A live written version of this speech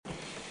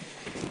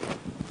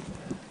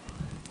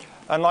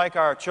Unlike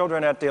our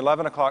children at the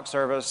 11 o'clock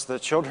service, the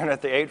children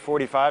at the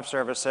 8:45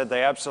 service said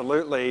they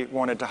absolutely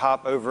wanted to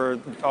hop over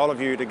all of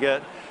you to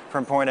get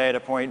from point A to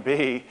point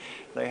B.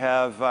 They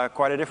have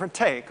quite a different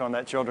take on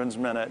that Children's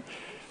Minute.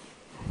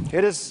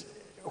 It is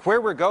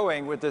where we're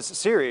going with this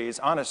series,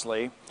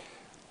 honestly,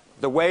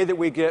 the way that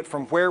we get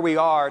from where we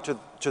are to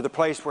the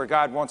place where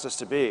God wants us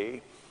to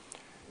be.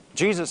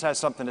 Jesus has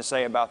something to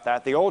say about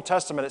that. The Old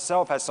Testament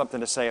itself has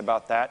something to say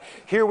about that.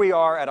 Here we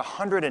are at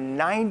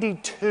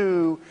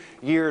 192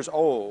 years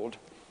old,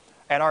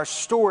 and our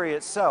story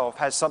itself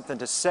has something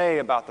to say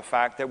about the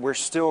fact that we're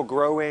still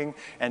growing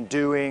and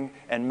doing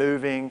and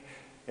moving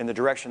in the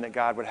direction that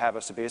God would have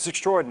us to be. It's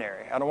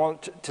extraordinary. I don't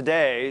want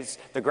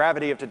the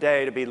gravity of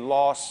today to be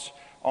lost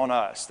on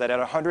us, that at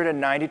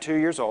 192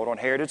 years old on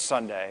Heritage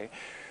Sunday,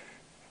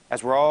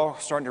 as we're all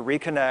starting to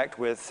reconnect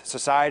with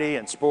society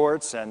and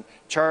sports and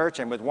church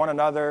and with one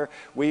another,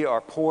 we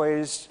are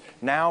poised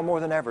now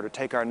more than ever to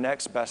take our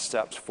next best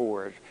steps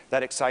forward.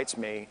 That excites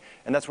me,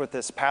 and that's what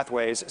this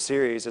Pathways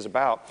series is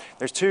about.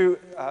 There's two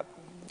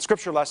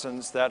scripture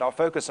lessons that I'll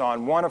focus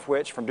on, one of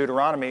which from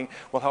Deuteronomy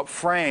will help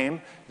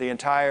frame the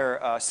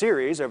entire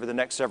series over the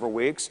next several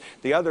weeks.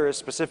 The other is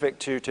specific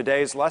to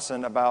today's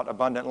lesson about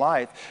abundant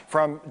life.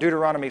 From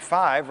Deuteronomy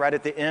 5, right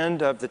at the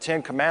end of the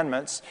Ten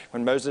Commandments,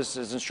 when Moses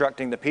is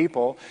instructing the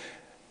people,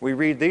 we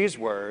read these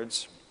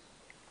words: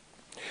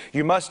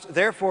 "You must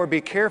therefore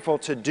be careful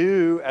to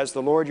do as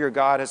the Lord your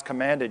God has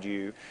commanded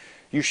you.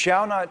 You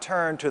shall not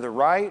turn to the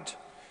right,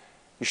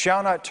 you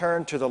shall not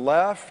turn to the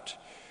left.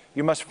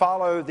 You must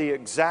follow the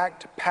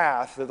exact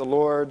path that the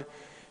Lord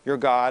your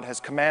God has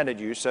commanded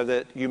you so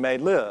that you may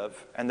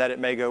live and that it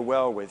may go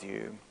well with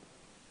you."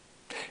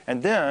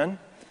 And then,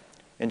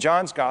 in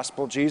John's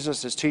Gospel,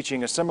 Jesus is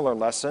teaching a similar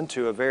lesson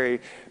to a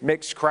very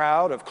mixed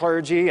crowd of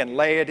clergy and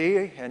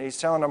laity, and he's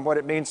telling them what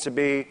it means to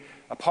be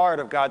a part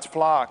of God's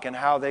flock and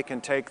how they can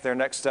take their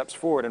next steps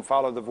forward and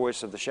follow the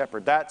voice of the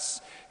shepherd.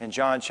 That's in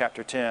John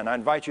chapter 10. I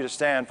invite you to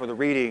stand for the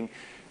reading,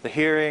 the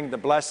hearing, the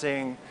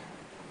blessing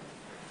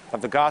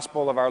of the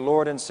gospel of our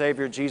Lord and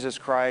Savior Jesus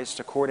Christ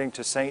according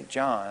to St.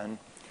 John.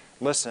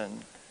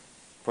 Listen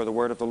for the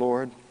word of the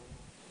Lord.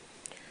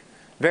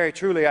 "Very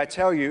truly I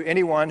tell you,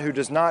 anyone who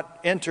does not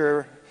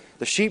enter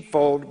the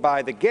sheepfold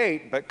by the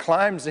gate, but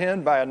climbs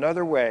in by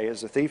another way,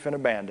 is a thief and a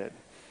bandit.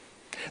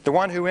 The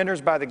one who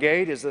enters by the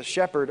gate is the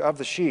shepherd of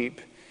the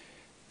sheep.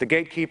 The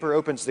gatekeeper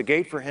opens the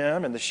gate for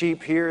him, and the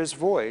sheep hear his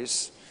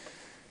voice.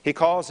 He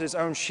calls his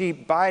own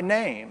sheep by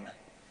name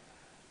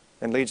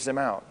and leads them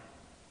out.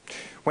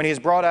 When he has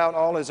brought out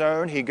all his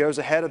own, he goes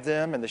ahead of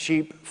them, and the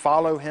sheep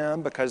follow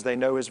him because they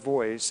know his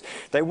voice.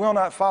 They will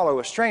not follow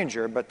a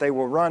stranger, but they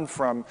will run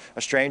from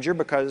a stranger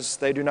because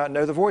they do not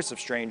know the voice of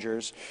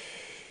strangers."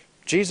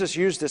 Jesus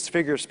used this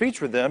figure of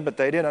speech with them, but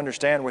they didn't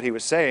understand what he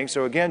was saying.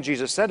 So again,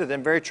 Jesus said to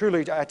them, "Very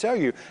truly I tell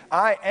you,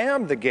 I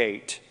am the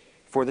gate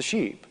for the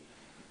sheep.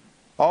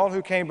 All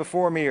who came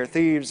before me are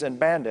thieves and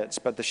bandits,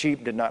 but the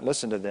sheep did not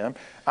listen to them.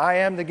 I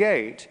am the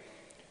gate.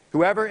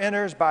 Whoever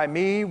enters by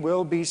me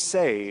will be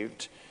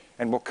saved,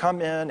 and will come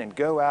in and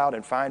go out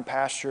and find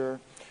pasture.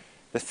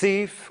 The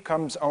thief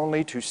comes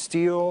only to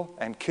steal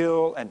and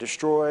kill and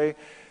destroy,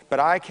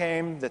 but I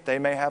came that they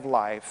may have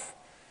life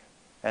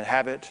and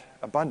have it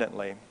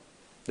abundantly."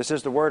 This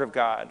is the word of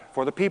God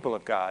for the people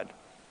of God.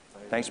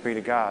 Thanks be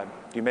to God.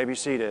 You may be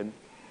seated.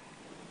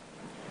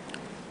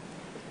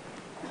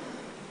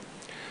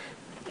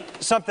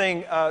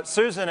 Something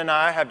Susan and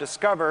I have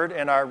discovered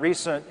in our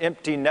recent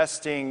empty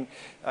nesting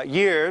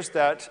years,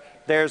 that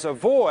there's a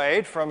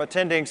void from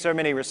attending so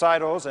many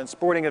recitals and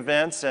sporting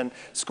events and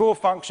school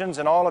functions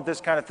and all of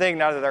this kind of thing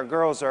now that our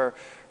girls are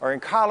in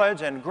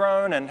college and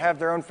grown and have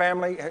their own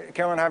family,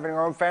 Carolyn having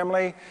her own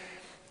family.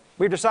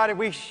 We've decided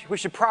we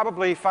should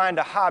probably find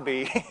a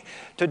hobby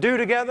to do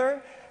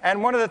together.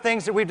 And one of the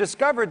things that we've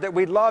discovered that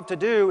we love to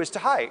do is to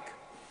hike.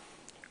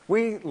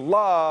 We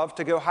love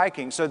to go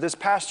hiking. So this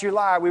past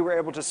July, we were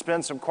able to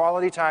spend some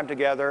quality time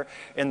together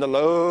in the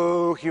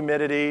low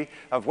humidity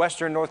of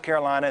western North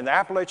Carolina in the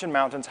Appalachian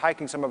Mountains,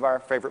 hiking some of our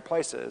favorite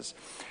places.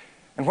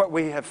 And what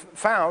we have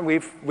found,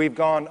 we've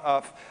gone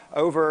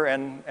over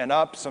and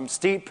up some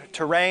steep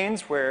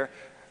terrains where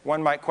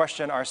one might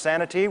question our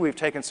sanity. We've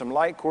taken some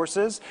light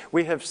courses.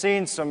 We have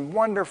seen some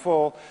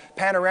wonderful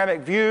panoramic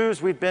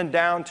views. We've been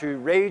down to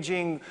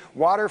raging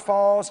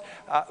waterfalls.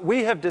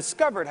 We have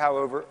discovered,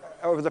 however,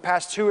 over the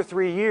past 2 or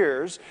 3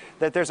 years,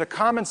 that there's a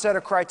common set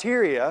of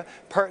criteria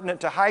pertinent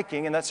to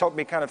hiking, and that's helped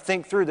me kind of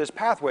think through this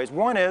Pathways.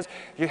 One is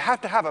you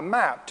have to have a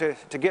map to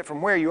get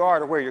from where you are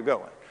to where you're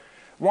going.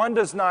 One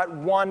does not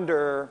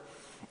wander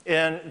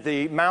in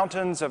the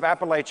mountains of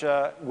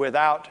Appalachia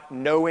without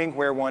knowing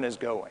where one is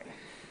going.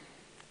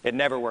 It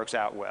never works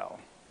out well.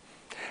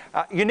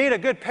 You need a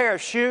good pair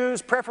of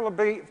shoes,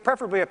 preferably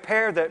a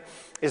pair that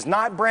is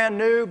not brand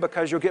new,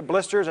 because you'll get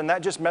blisters and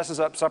that just messes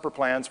up supper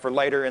plans for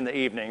later in the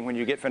evening when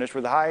you get finished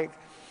with the hike.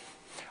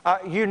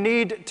 You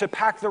need to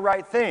pack the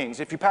right things.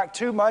 If you pack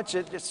too much,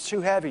 it's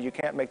too heavy. You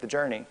can't make the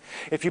journey.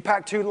 If you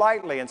pack too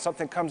lightly and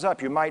something comes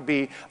up, you might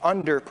be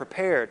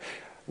under-prepared.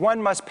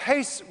 One must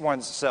pace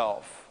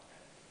oneself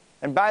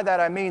And by that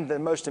I mean the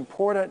most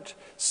important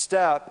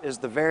step is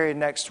the very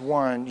next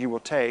one you will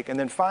take. And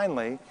then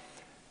finally,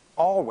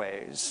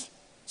 always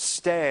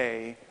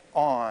stay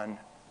on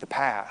the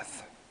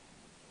path.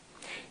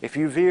 If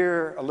you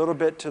veer a little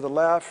bit to the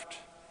left,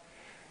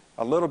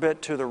 a little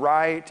bit to the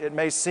right, it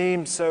may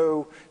seem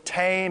so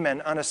tame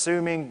and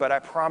unassuming, but I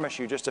promise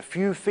you, just a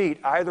few feet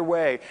either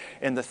way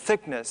in the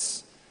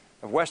thickness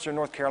of western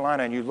North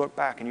Carolina, and you look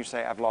back and you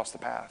say, I've lost the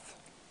path.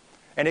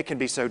 And it can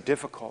be so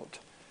difficult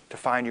to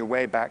find your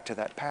way back to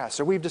that path.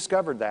 So we've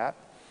discovered that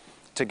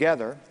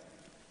together.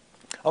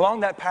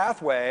 Along that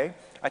pathway,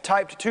 I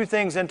typed two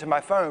things into my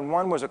phone.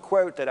 One was a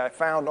quote that I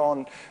found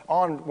on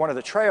one of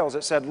the trails.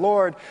 It said,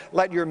 Lord,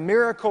 let your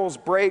miracles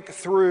break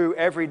through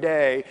every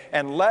day,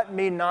 and let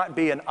me not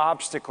be an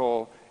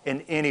obstacle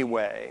in any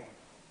way.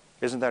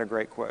 Isn't that a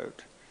great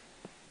quote?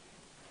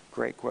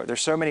 Great quote.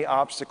 There's so many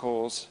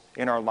obstacles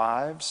in our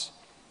lives,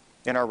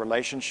 in our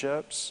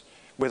relationships,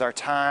 with our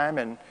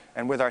time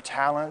and with our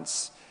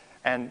talents.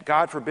 And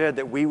God forbid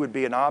that we would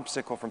be an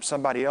obstacle from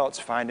somebody else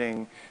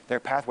finding their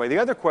pathway. The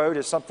other quote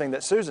is something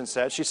that Susan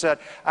said. She said,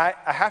 I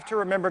have to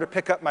remember to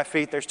pick up my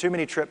feet. There's too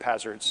many trip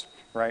hazards,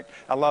 right?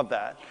 I love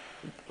that.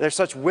 There's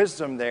such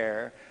wisdom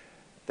there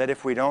that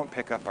if we don't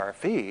pick up our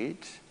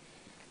feet,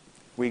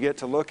 we get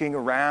to looking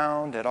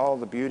around at all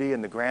the beauty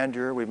and the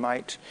grandeur. We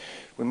might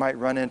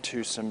run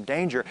into some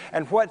danger.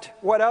 And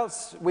what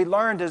else we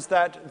learned is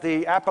that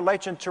the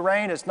Appalachian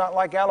terrain is not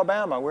like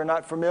Alabama. We're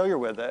not familiar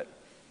with it.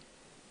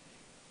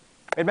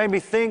 It made me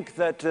think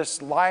that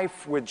this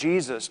life with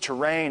Jesus,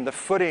 terrain, the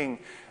footing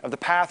of the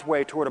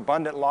pathway toward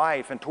abundant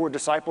life and toward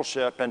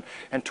discipleship and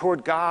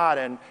toward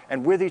God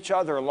and with each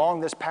other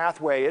along this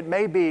pathway, it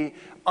may be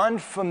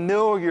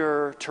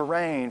unfamiliar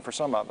terrain for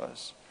some of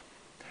us.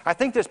 I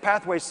think this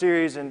pathway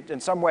series in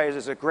some ways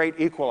is a great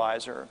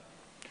equalizer.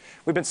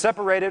 We've been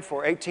separated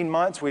for 18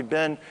 months. We've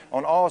been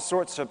on all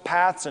sorts of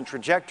paths and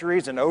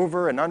trajectories and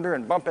over and under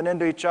and bumping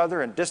into each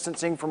other and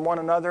distancing from one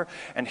another.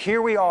 And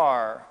here we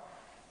are,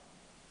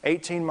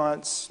 18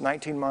 months,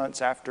 19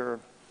 months after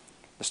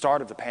the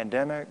start of the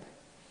pandemic,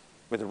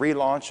 with the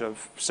relaunch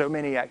of so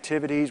many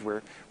activities.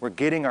 We're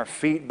getting our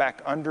feet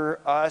back under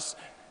us,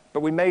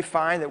 but we may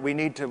find that we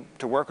need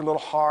to work a little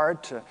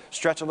hard, to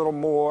stretch a little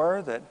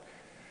more,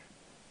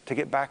 to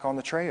get back on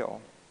the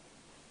trail.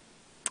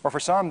 Or for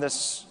some,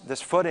 this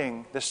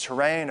footing, this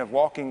terrain of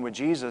walking with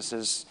Jesus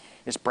is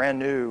brand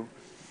new.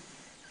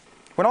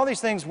 When all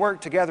these things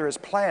work together as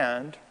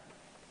planned,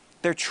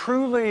 there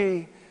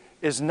truly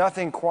is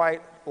nothing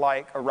quite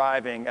like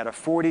arriving at a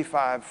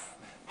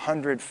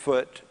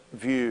 4,500-foot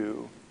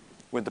view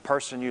with the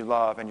person you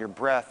love and your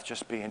breath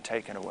just being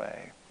taken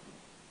away.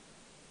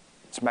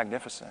 It's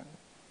magnificent.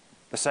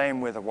 The same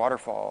with a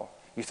waterfall.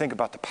 You think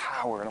about the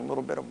power in a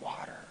little bit of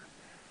water.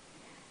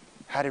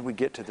 How did we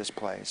get to this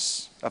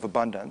place of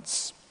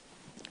abundance?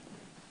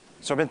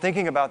 So I've been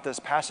thinking about this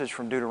passage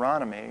from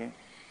Deuteronomy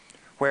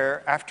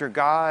where after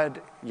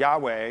God,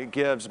 Yahweh,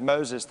 gives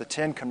Moses the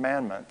 10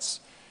 commandments,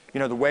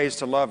 the ways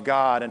to love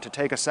God and to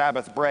take a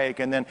Sabbath break,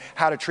 and then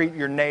how to treat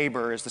your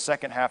neighbor is the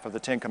second half of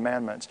the 10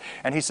 commandments.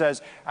 And he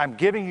says, I'm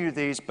giving you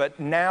these, but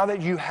now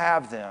that you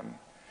have them,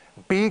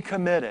 be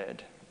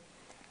committed.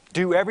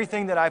 Do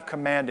everything that I've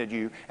commanded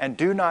you, and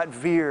do not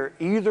veer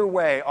either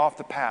way off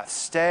the path.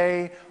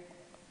 Stay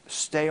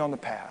on the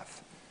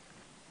path.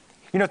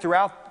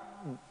 Throughout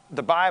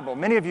the Bible,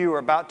 many of you are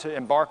about to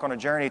embark on a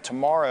journey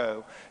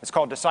tomorrow. It's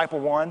called Disciple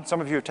 1. Some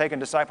of you have taken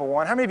Disciple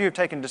 1. How many of you have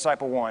taken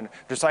Disciple 1,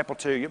 Disciple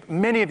 2?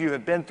 Many of you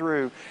have been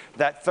through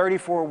that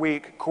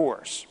 34-week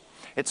course.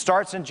 It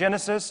starts in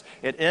Genesis,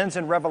 it ends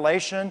in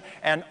Revelation,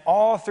 and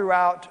all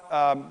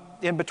throughout,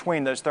 in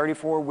between those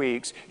 34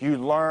 weeks, you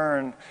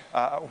learn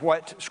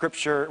what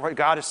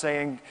God is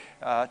saying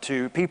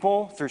to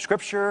people through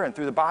Scripture and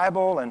through the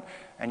Bible, and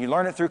you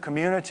learn it through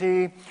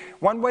community.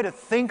 One way to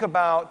think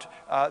about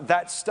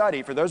that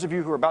study, for those of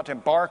you who are about to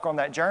embark on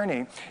that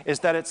journey, is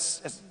that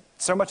it's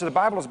so much of the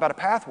Bible is about a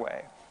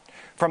pathway.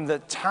 From the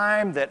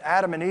time that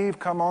Adam and Eve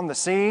come on the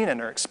scene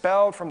and are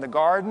expelled from the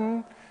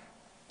garden,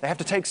 they have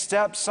to take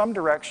steps some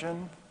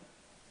direction.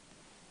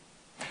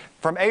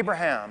 From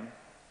Abraham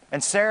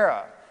and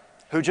Sarah,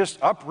 who just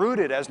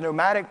uprooted as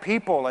nomadic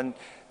people and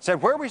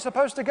said, where are we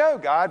supposed to go,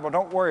 God? Well,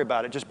 don't worry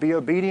about it. Just be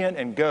obedient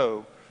and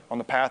go on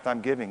the path I'm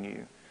giving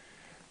you.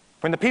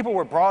 When the people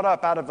were brought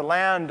up out of the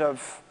land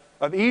of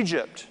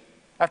Egypt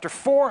after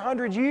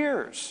 400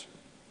 years,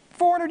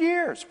 400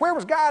 years, where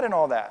was God in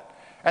all that?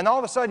 And all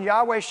of a sudden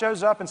Yahweh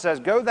shows up and says,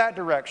 go that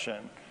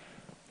direction.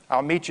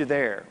 I'll meet you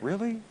there.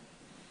 Really?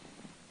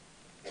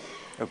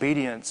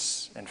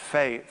 Obedience and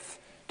faith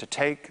to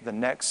take the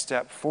next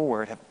step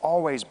forward have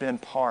always been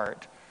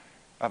part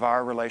of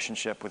our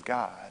relationship with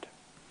God.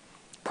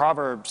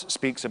 Proverbs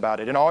speaks about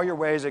it. In all your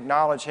ways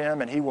acknowledge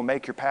Him, and He will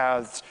make your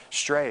paths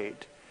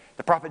straight.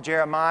 The prophet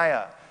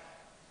Jeremiah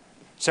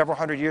several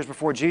hundred years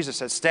before Jesus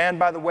said, stand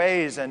by the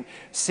ways and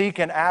seek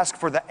and ask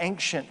for the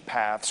ancient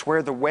paths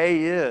where the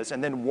way is,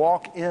 and then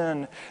walk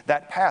in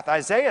that path.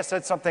 Isaiah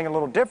said something a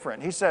little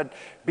different. He said,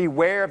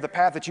 beware of the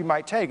path that you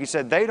might take. He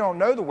said, they don't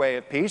know the way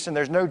of peace, and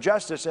there's no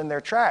justice in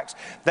their tracks.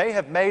 They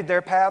have made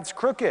their paths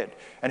crooked,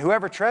 and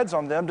whoever treads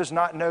on them does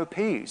not know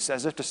peace.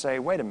 As if to say,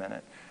 wait a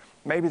minute,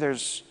 maybe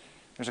there's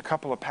a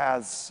couple of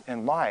paths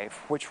in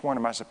life. Which one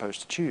am I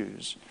supposed to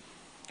choose?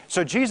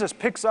 So Jesus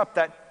picks up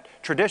that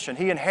tradition.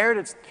 He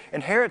inherits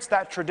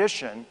that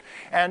tradition.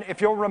 And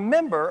if you'll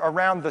remember,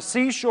 around the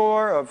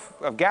seashore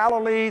of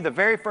Galilee, the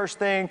very first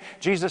thing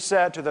Jesus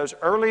said to those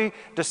early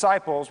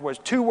disciples was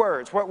 2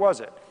 words. What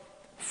was it?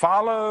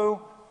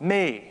 Follow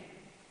me.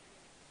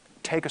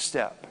 Take a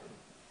step.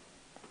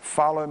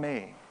 Follow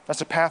me.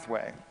 That's a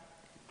pathway.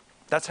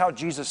 That's how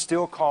Jesus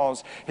still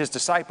calls his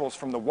disciples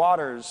from the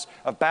waters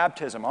of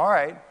baptism. All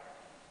right,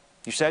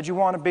 you said you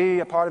want to be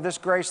a part of this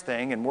grace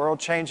thing and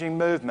world-changing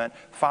movement.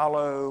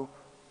 Follow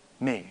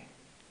me.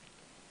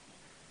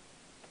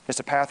 It's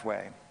a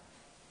pathway.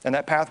 And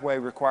that pathway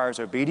requires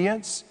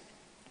obedience.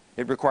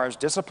 It requires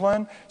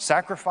discipline,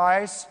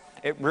 sacrifice.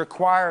 It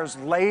requires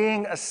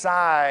laying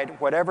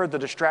aside whatever the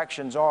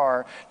distractions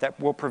are that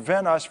will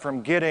prevent us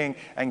from getting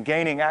and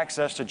gaining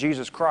access to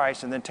Jesus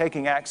Christ and then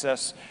taking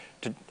access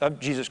of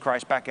Jesus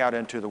Christ back out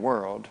into the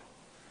world.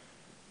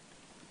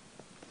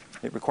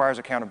 It requires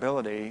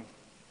accountability.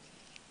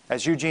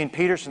 As Eugene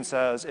Peterson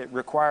says, it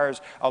requires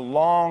a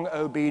long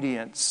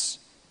obedience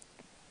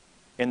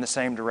in the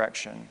same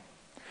direction.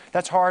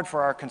 That's hard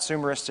for our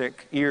consumeristic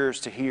ears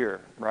to hear,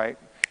 right?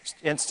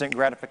 Instant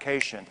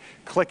gratification.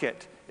 Click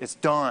it, it's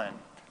done.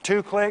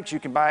 2 clicks, you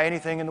can buy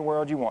anything in the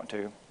world you want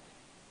to.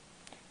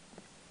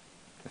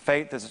 The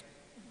faith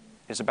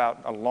is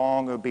about a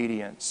long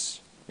obedience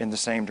in the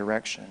same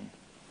direction.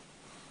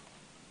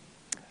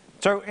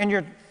 So in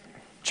your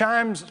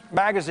Chimes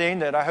magazine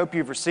that I hope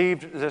you've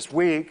received this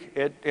week,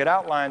 it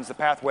outlines the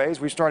pathways.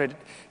 We started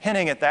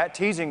hinting at that,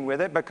 teasing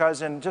with it,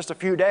 because in just a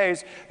few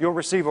days you'll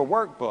receive a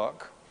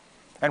workbook.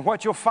 And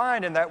what you'll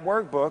find in that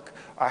workbook,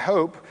 I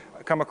hope,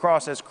 come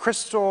across as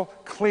crystal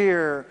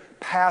clear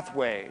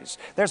pathways.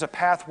 There's a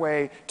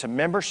pathway to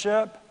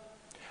membership,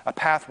 a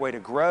pathway to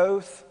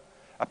growth,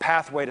 a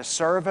pathway to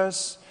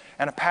service,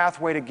 and a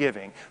pathway to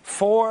giving.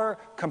 4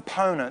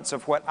 components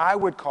of what I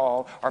would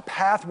call are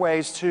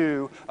pathways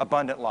to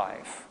abundant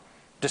life.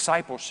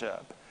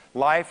 Discipleship,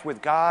 life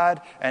with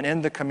God and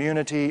in the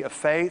community of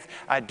faith.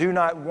 I do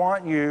not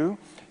want you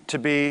to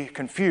be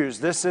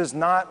confused. This is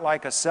not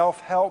like a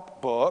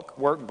self-help book,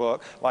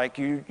 workbook, like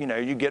you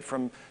get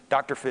from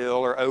Dr. Phil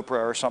or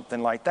Oprah or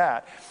something like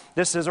that.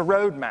 This is a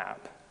roadmap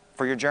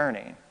for your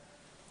journey.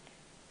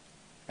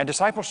 And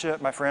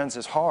discipleship, my friends,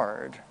 is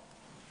hard,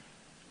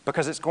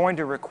 because it's going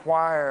to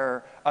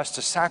require us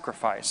to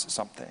sacrifice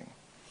something.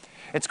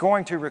 It's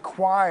going to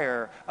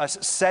require us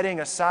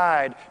setting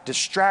aside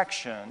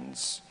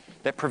distractions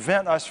that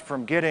prevent us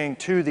from getting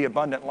to the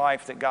abundant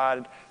life that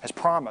God has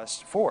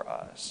promised for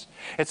us.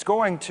 It's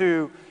going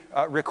to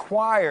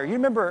require, you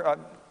remember,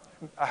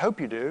 I hope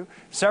you do,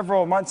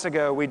 several months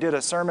ago we did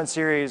a sermon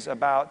series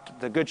about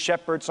the Good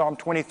Shepherd, Psalm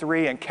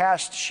 23, and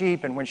cast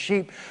sheep, and when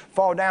sheep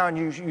fall down,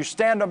 you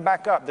stand them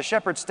back up. The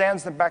shepherd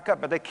stands them back up,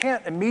 but they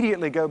can't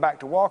immediately go back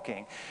to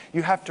walking.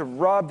 You have to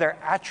rub their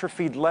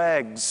atrophied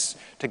legs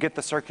to get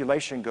the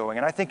circulation going.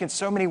 And I think in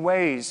so many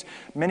ways,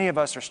 many of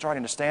us are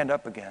starting to stand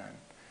up again.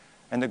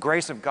 And the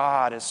grace of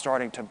God is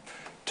starting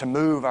to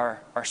move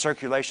our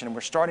circulation, and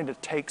we're starting to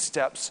take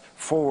steps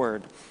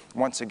forward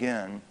once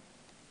again.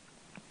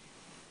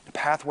 The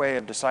pathway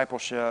of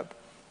discipleship,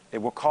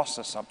 it will cost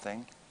us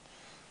something.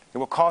 It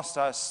will cost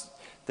us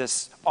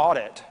this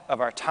audit of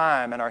our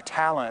time and our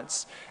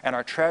talents and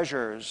our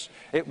treasures.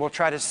 It will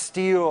try to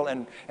steal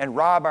and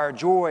rob our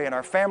joy and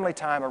our family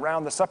time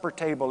around the supper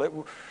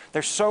table.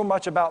 There's so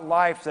much about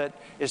life that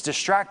is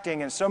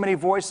distracting, and so many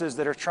voices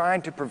that are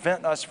trying to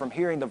prevent us from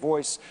hearing the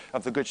voice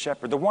of the Good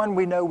Shepherd, the one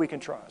we know we can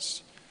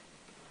trust.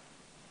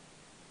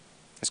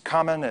 As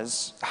common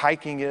as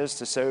hiking is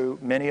to so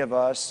many of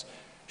us,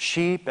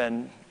 sheep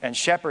and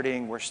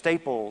shepherding were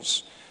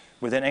staples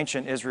within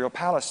ancient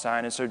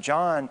Israel-Palestine. And so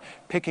John,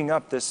 picking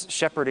up this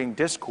shepherding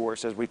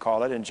discourse, as we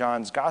call it, in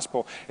John's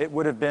gospel, it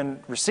would have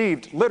been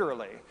received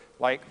literally.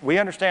 Like, we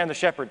understand the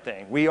shepherd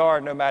thing. We are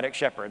nomadic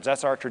shepherds.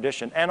 That's our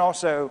tradition. And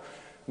also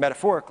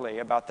metaphorically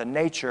about the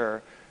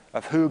nature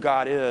of who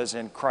God is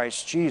in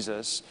Christ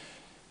Jesus.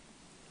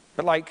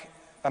 But like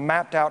a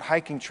mapped out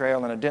hiking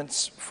trail in a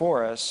dense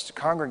forest,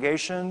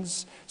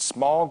 congregations,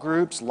 small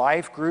groups,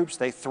 life groups,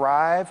 they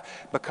thrive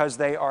because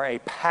they are a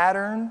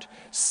patterned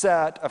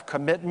set of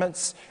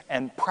commitments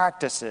and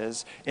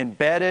practices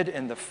embedded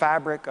in the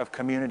fabric of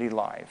community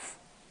life.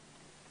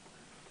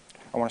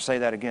 I want to say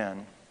that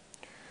again.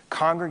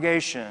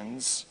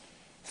 Congregations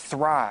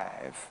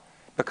thrive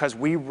because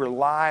we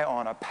rely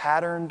on a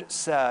patterned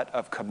set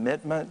of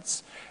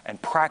commitments and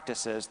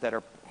practices that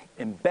are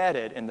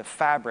embedded in the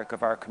fabric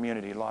of our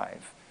community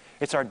life.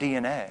 It's our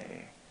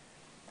DNA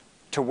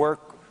to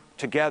work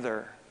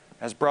together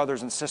as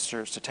brothers and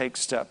sisters to take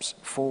steps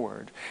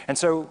forward. And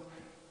so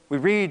We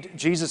read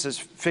Jesus'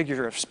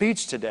 figure of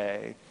speech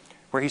today,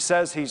 where he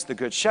says he's the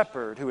good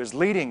shepherd who is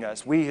leading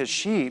us, we his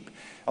sheep,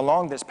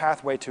 along this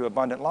pathway to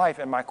abundant life.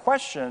 And my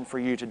question for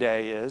you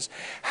today is,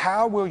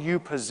 how will you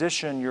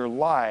position your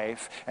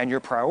life and your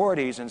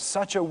priorities in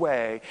such a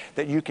way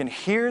that you can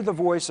hear the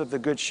voice of the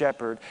good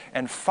shepherd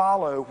and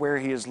follow where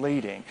he is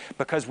leading?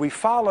 Because we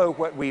follow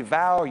what we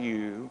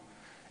value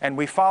and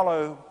we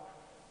follow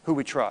who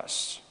we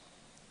trust.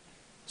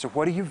 So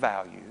what do you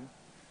value?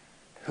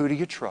 Who do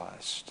you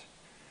trust?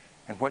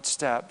 And what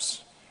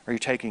steps are you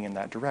taking in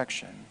that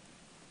direction?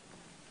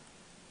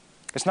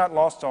 It's not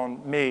lost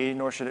on me,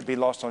 nor should it be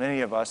lost on any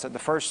of us, that the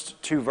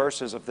first two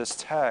verses of this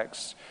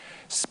text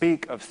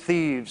speak of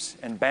thieves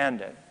and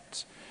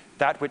bandits,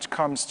 that which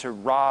comes to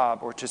rob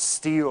or to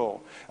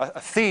steal.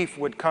 A thief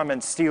would come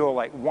and steal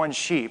like one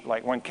sheep,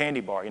 like one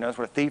candy bar. You know, that's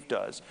what a thief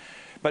does.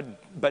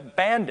 But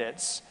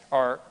bandits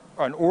are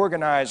an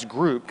organized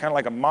group, kind of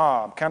like a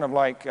mob, kind of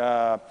like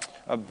a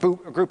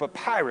group of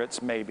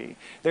pirates maybe.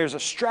 There's a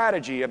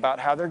strategy about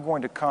how they're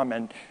going to come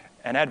and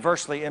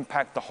adversely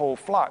impact the whole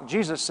flock.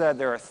 Jesus said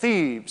there are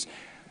thieves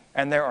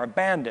and there are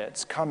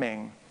bandits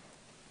coming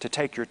to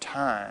take your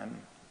time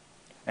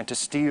and to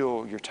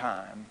steal your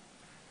time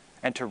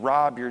and to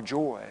rob your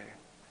joy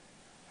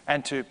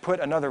and to put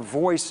another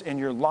voice in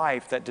your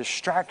life that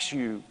distracts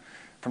you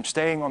from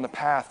staying on the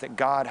path that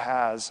God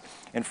has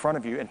in front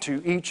of you. And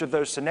to each of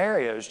those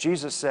scenarios,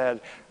 Jesus said,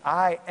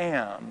 I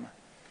am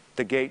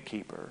the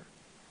gatekeeper.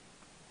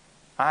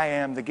 I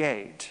am the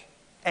gate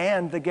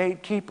and the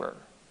gatekeeper.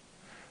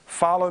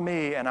 Follow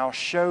me and I'll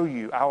show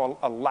you. I will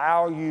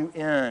allow you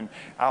in.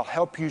 I'll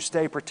help you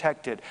stay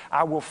protected.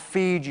 I will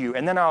feed you.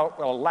 And then I'll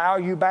allow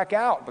you back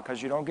out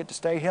because you don't get to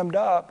stay hemmed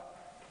up.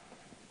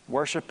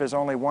 Worship is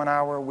only 1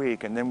 hour a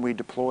week, and then we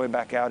deploy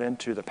back out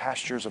into the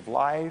pastures of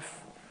life.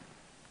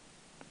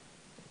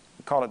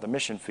 We call it the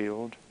mission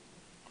field.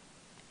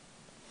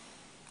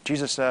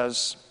 Jesus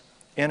says,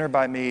 enter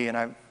by me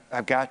and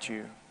I've got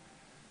you.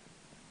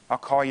 I'll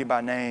call you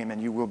by name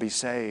and you will be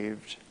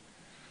saved.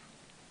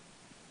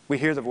 We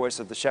hear the voice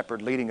of the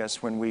shepherd leading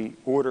us when we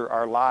order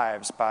our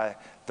lives by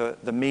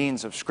the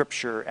means of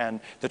Scripture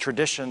and the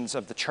traditions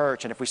of the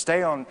church. And if we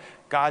stay on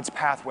God's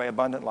pathway,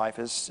 abundant life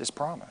is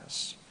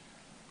promised.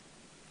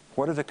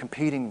 What are the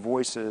competing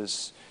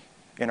voices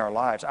in our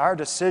lives? Our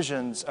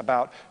decisions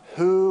about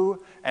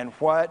who and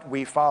what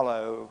we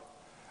follow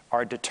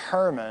are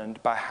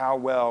determined by how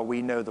well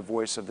we know the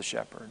voice of the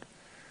shepherd,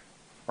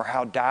 or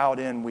how dialed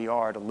in we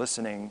are to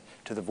listening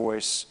to the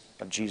voice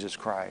of Jesus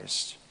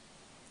Christ.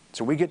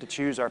 So we get to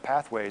choose our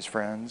pathways,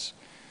 friends.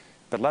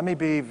 But let me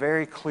be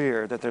very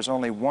clear that there's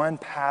only one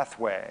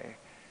pathway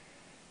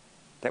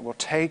that will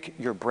take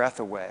your breath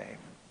away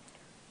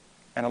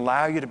and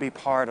allow you to be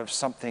part of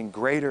something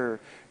greater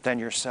than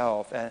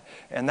yourself.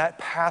 And that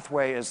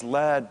pathway is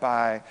led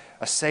by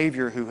a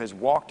Savior who has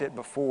walked it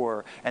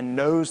before and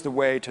knows the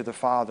way to the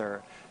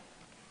Father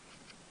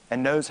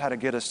and knows how to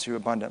get us to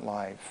abundant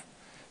life.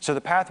 So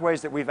the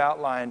pathways that we've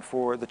outlined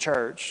for the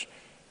church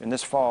in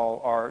this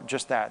fall are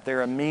just that.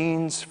 They're a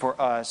means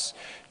for us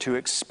to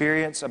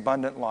experience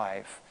abundant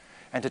life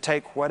and to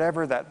take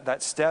whatever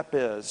that step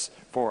is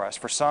for us.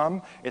 For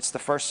some, it's the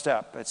first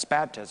step. It's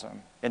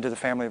baptism into the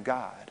family of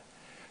God.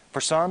 For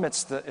some,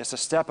 it's a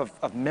step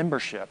of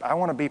membership. I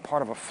want to be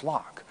part of a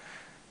flock.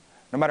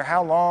 No matter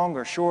how long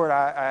or short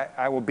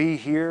I will be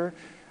here,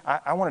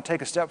 I want to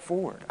take a step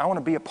forward. I want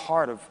to be a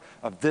part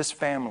of this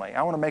family.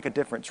 I want to make a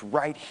difference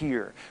right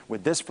here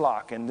with this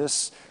flock and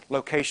this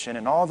location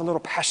and all the little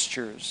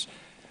pastures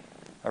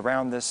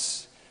around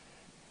this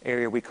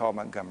area we call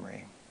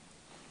Montgomery.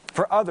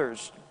 For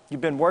others,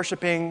 you've been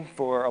worshiping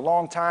for a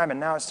long time, and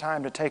now it's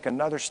time to take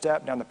another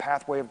step down the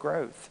pathway of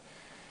growth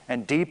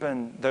and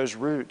deepen those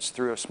roots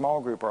through a small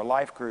group or a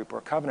life group or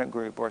a covenant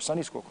group or a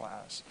Sunday school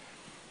class.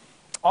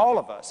 All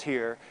of us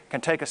here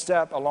can take a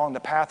step along the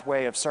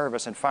pathway of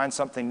service and find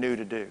something new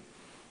to do,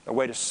 a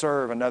way to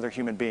serve another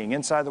human being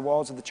inside the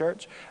walls of the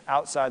church,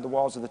 outside the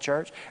walls of the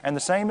church. And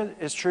the same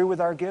is true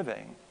with our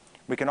giving.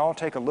 We can all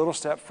take a little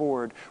step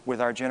forward with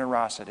our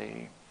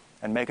generosity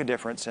and make a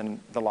difference in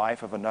the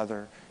life of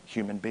another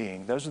human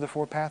being. Those are the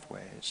four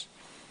pathways.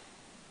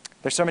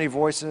 There's so many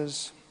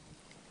voices.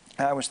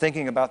 I was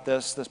thinking about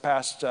this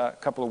past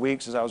couple of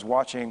weeks as I was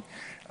watching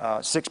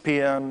 6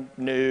 p.m.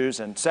 news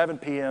and 7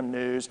 p.m.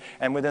 news,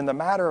 and within the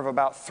matter of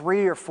about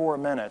 3 or 4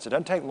 minutes, it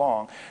doesn't take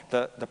long,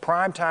 the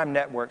primetime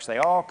networks, they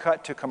all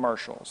cut to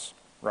commercials,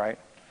 right?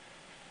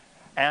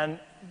 And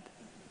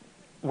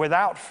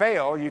without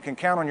fail, you can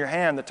count on your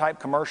hand the type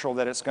commercial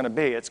that it's going to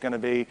be. It's going to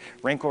be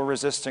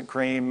wrinkle-resistant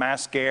cream,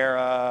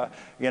 mascara,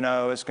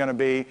 it's going to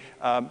be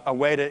a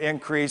way to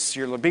increase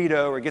your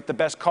libido or get the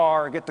best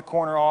car or get the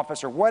corner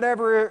office or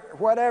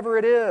whatever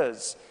it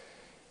is.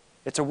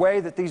 It's a way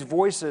that these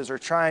voices are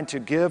trying to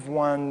give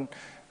one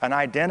an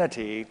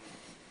identity.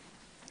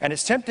 And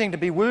it's tempting to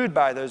be wooed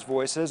by those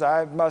voices.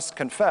 I must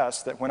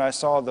confess that when I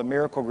saw the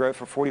Miracle-Gro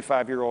for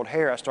 45-year-old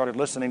hair, I started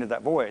listening to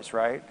that voice,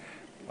 right?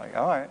 Like,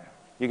 all right,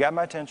 you got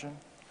my attention.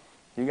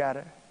 You got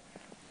it.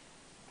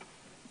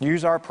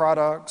 Use our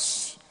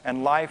products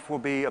and life will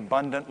be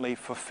abundantly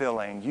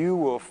fulfilling. You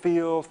will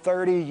feel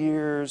 30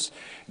 years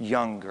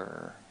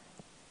younger.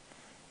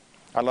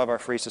 I love our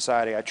free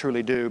society, I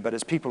truly do, but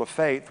as people of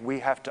faith, we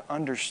have to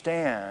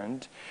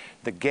understand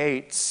the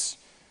gates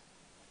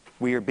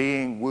we are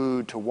being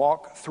wooed to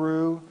walk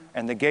through,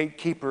 and the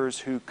gatekeepers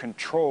who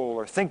control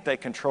or think they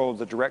control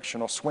the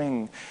directional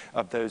swing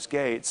of those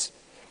gates.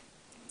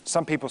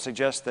 Some people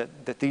suggest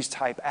that these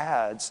type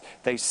ads,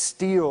 they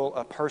steal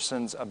a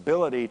person's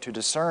ability to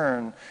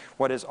discern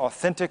what is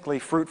authentically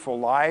fruitful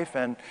life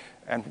and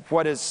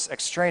what is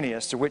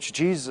extraneous, to which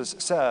Jesus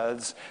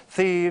says,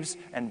 thieves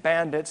and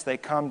bandits, they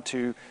come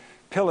to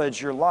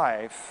pillage your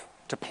life,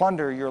 to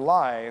plunder your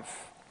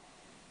life.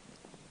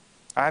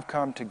 I've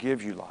come to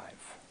give you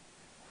life,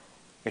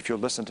 if you'll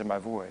listen to my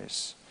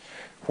voice.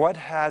 What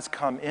has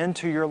come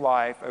into your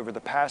life over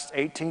the past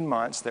 18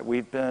 months that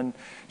we've been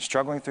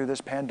struggling through this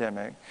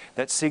pandemic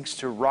that seeks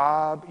to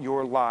rob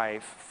your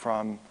life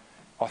from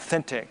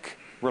authentic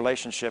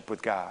relationship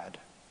with God?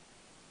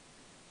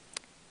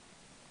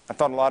 I've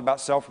thought a lot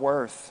about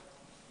self-worth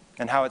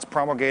and how it's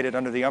promulgated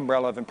under the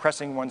umbrella of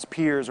impressing one's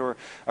peers or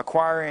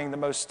acquiring the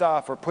most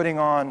stuff or putting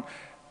on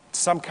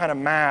some kind of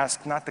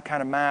mask, not the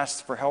kind of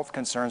mask for health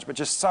concerns, but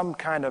just some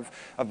kind of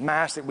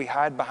mask that we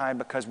hide behind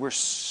because we're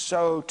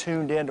so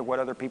tuned into what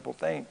other people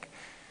think.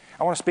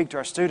 I want to speak to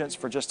our students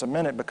for just a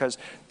minute because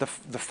the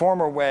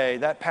former way,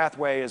 that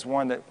pathway is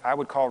one that I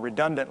would call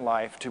redundant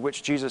life, to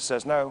which Jesus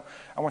says, no,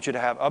 I want you to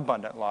have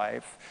abundant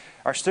life.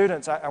 Our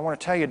students, I want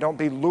to tell you, don't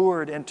be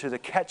lured into the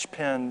catch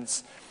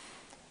pens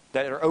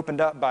that are opened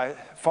up by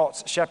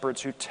false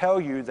shepherds who tell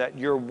you that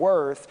your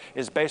worth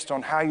is based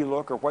on how you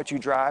look or what you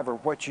drive or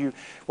what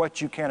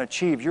you can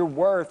achieve. Your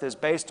worth is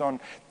based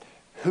on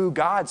who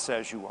God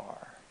says you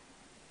are.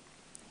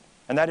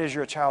 And that is,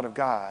 you're a child of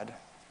God.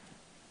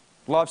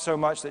 Loved so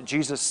much that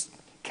Jesus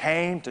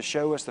came to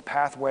show us the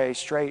pathway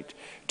straight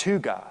to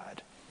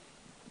God.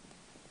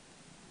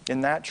 In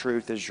that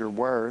truth is your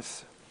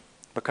worth,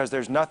 because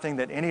there's nothing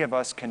that any of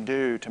us can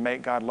do to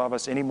make God love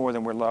us any more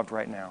than we're loved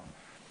right now.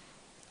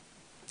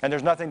 And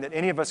there's nothing that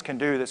any of us can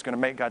do that's going to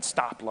make God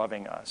stop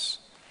loving us.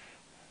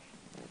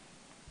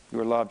 You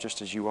are loved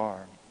just as you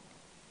are.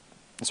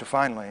 And so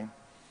finally,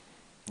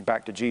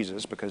 back to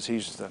Jesus, because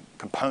he's the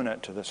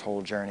component to this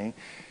whole journey.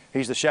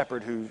 He's the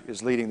shepherd who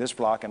is leading this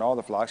flock and all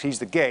the flocks. He's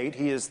the gate.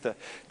 He is the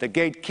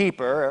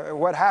gatekeeper.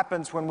 What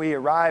happens when we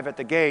arrive at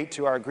the gate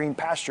to our green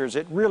pastures,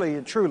 it really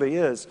and truly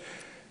is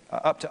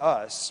up to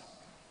us.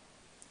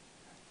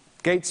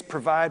 Gates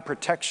provide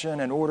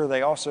protection and order.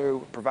 They also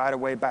provide a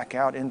way back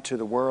out into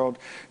the world.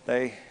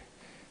 They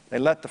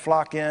let the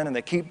flock in and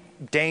they keep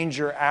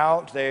danger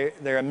out.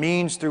 They're a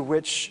means through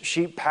which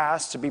sheep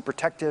pass to be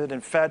protected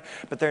and fed,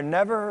 but they're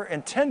never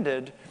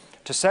intended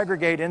to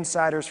segregate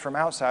insiders from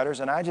outsiders.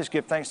 And I just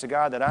give thanks to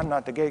God that I'm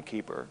not the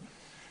gatekeeper,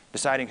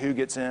 deciding who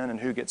gets in and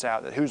who gets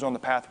out, that who's on the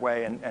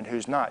pathway and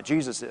who's not.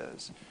 Jesus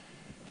is.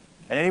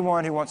 And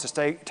anyone who wants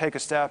to take a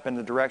step in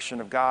the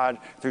direction of God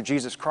through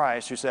Jesus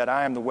Christ, who said,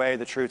 I am the way,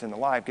 the truth, and the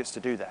life, gets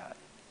to do that.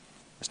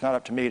 It's not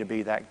up to me to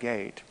be that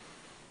gate.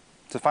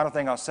 So the final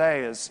thing I'll say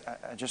is,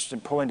 just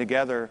in pulling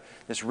together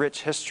this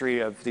rich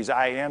history of these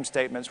I am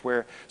statements,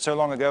 where so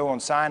long ago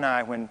on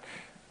Sinai, when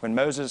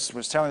Moses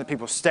was telling the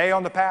people, stay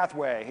on the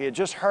pathway, he had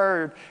just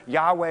heard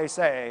Yahweh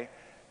say,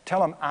 tell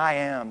them I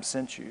am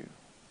sent you.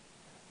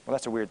 Well,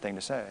 that's a weird thing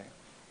to say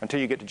until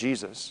you get to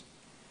Jesus.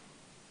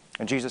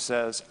 And Jesus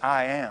says,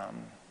 I am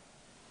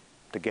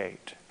the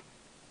gate.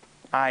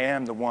 I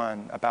am the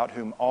one about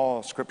whom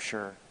all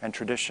Scripture and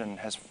tradition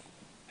has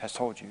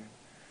told you.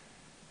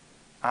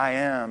 I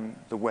am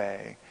the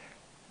way.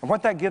 And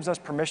what that gives us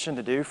permission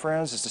to do,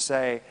 friends, is to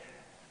say,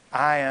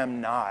 I am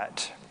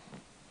not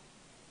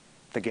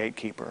the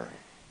gatekeeper.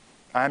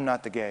 I am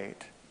not the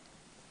gate.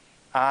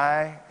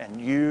 I and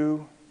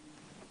you,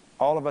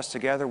 all of us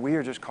together, we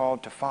are just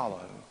called to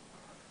follow,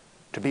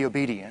 to be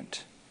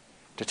obedient,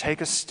 to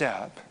take a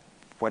step,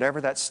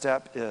 whatever that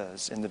step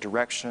is, in the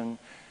direction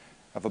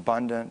of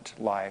abundant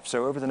life.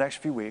 So over the next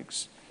few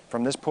weeks,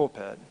 from this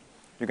pulpit,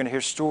 you're going to hear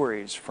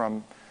stories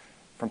from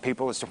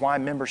people as to why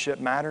membership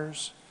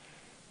matters.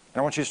 And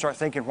I want you to start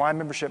thinking why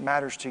membership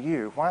matters to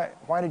you.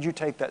 Why did you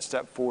take that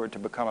step forward to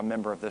become a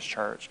member of this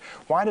church?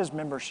 Why does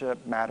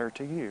membership matter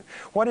to you?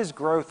 What is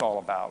growth all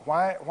about?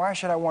 Why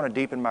should I want to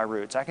deepen my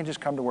roots? I can just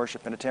come to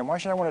worship and attend. Why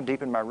should I want to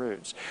deepen my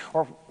roots?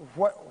 Or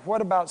what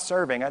about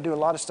serving? I do a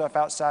lot of stuff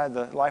outside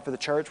the life of the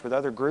church with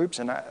other groups,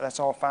 and that's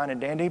all fine and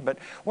dandy, but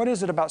what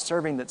is it about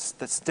serving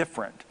that's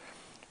different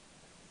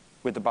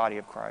with the body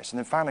of Christ? And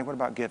then finally, what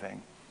about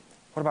giving?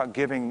 What about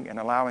giving and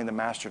allowing the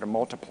Master to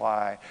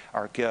multiply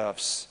our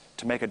gifts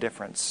to make a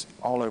difference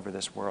all over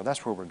this world?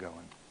 That's where we're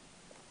going,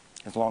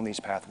 is along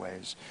these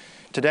pathways.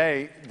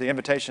 Today, the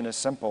invitation is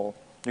simple.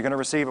 You're going to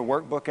receive a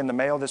workbook in the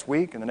mail this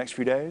week, in the next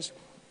few days.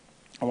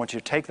 I want you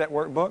to take that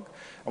workbook.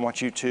 I want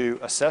you to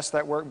assess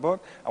that workbook.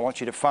 I want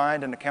you to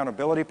find an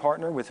accountability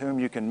partner with whom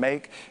you can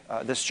make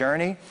this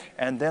journey.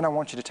 And then I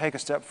want you to take a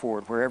step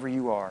forward wherever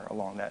you are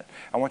along that.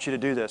 I want you to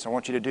do this. I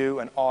want you to do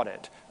an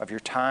audit of your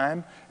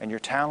time and your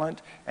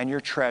talent and your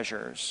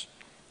treasures.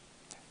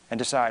 and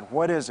decide,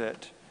 what is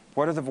it?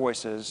 What are the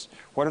voices?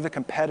 What are the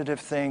competitive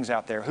things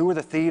out there? Who are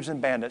the thieves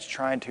and bandits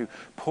trying to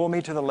pull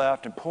me to the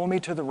left and pull me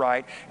to the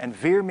right and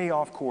veer me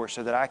off course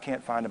so that I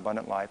can't find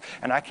abundant life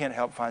and I can't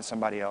help find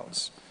somebody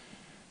else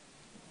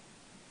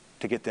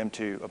to get them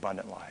to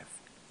abundant life?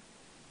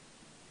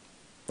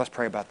 Let's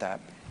pray about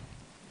that.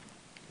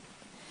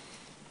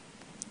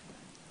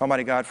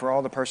 Almighty God, for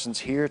all the persons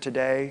here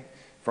today,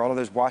 for all of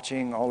those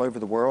watching all over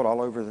the world, all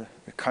over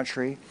the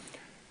country,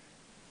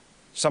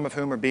 some of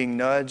whom are being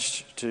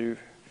nudged to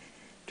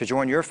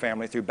join your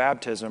family through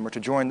baptism, or to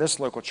join this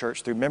local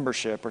church through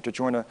membership, or to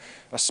join a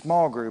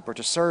small group, or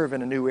to serve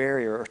in a new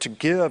area, or to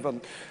give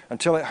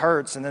until it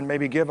hurts and then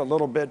maybe give a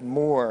little bit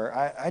more.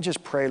 I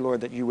just pray,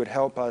 Lord, that you would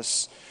help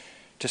us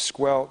to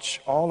squelch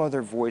all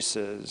other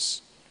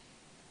voices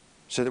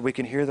so that we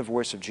can hear the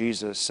voice of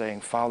Jesus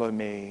saying, follow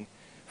me,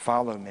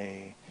 follow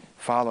me,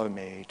 follow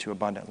me to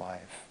abundant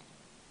life.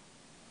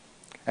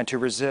 And to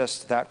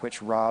resist that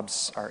which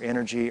robs our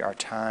energy, our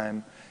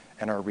time,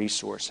 and our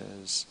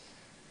resources.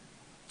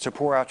 So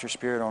pour out your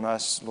Spirit on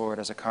us, Lord,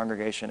 as a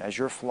congregation, as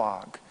your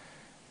flock,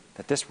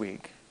 that this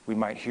week we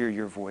might hear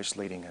your voice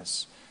leading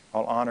us.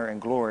 All honor and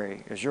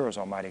glory is yours,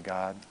 Almighty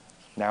God,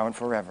 now and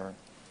forever.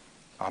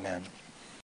 Amen.